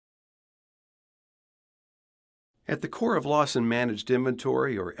At the core of Lawson Managed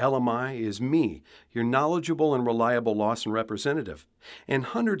Inventory, or LMI, is me, your knowledgeable and reliable Lawson representative, and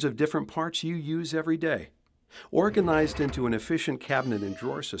hundreds of different parts you use every day, organized into an efficient cabinet and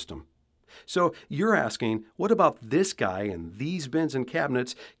drawer system. So you're asking, what about this guy and these bins and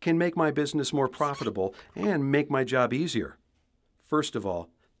cabinets can make my business more profitable and make my job easier? First of all,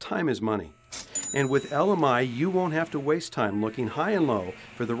 time is money. And with LMI, you won't have to waste time looking high and low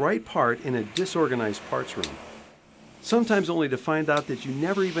for the right part in a disorganized parts room. Sometimes only to find out that you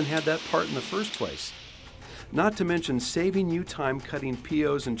never even had that part in the first place. Not to mention saving you time cutting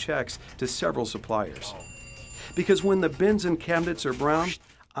POs and checks to several suppliers. Because when the bins and cabinets are brown,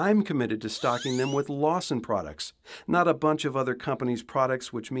 I'm committed to stocking them with Lawson products, not a bunch of other companies'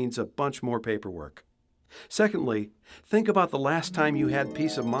 products, which means a bunch more paperwork. Secondly, think about the last time you had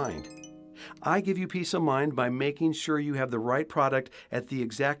peace of mind. I give you peace of mind by making sure you have the right product at the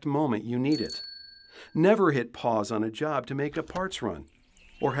exact moment you need it. Never hit pause on a job to make a parts run,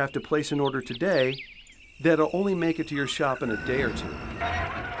 or have to place an order today that'll only make it to your shop in a day or two.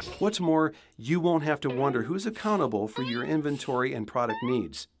 What's more, you won't have to wonder who's accountable for your inventory and product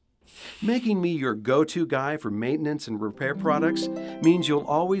needs. Making me your go-to guy for maintenance and repair products means you'll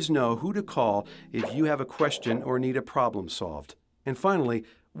always know who to call if you have a question or need a problem solved. And finally,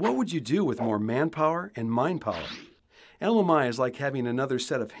 what would you do with more manpower and mind power? LMI is like having another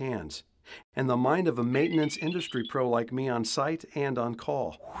set of hands, and the mind of a maintenance industry pro like me on site and on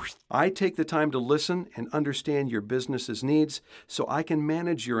call. I take the time to listen and understand your business's needs so I can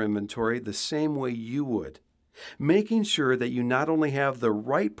manage your inventory the same way you would, making sure that you not only have the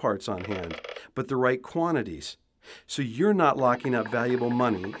right parts on hand, but the right quantities, so you're not locking up valuable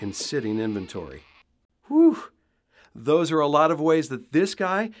money in sitting inventory. Whew! Those are a lot of ways that this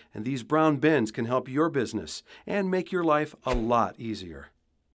guy and these brown bins can help your business and make your life a lot easier.